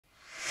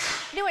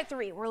New at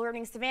 3, we're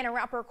learning Savannah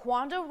rapper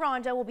Quando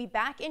Rondo will be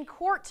back in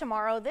court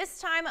tomorrow, this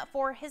time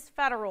for his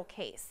federal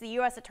case. The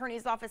U.S.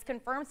 Attorney's Office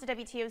confirms to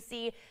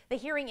WTOC the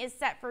hearing is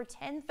set for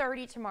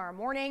 10:30 tomorrow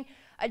morning.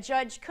 A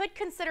judge could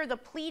consider the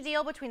plea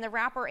deal between the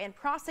rapper and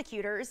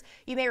prosecutors.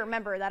 You may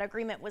remember that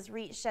agreement was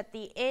reached at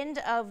the end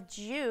of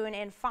June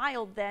and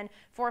filed then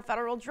for a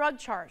federal drug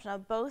charge. Now,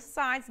 both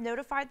sides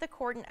notified the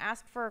court and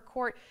asked for a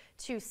court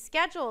to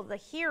schedule the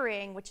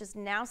hearing, which is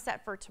now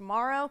set for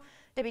tomorrow.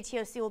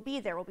 WTOC will be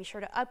there. We'll be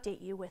sure to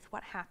update you with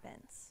what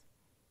happens.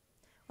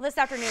 Well, this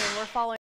afternoon, we're following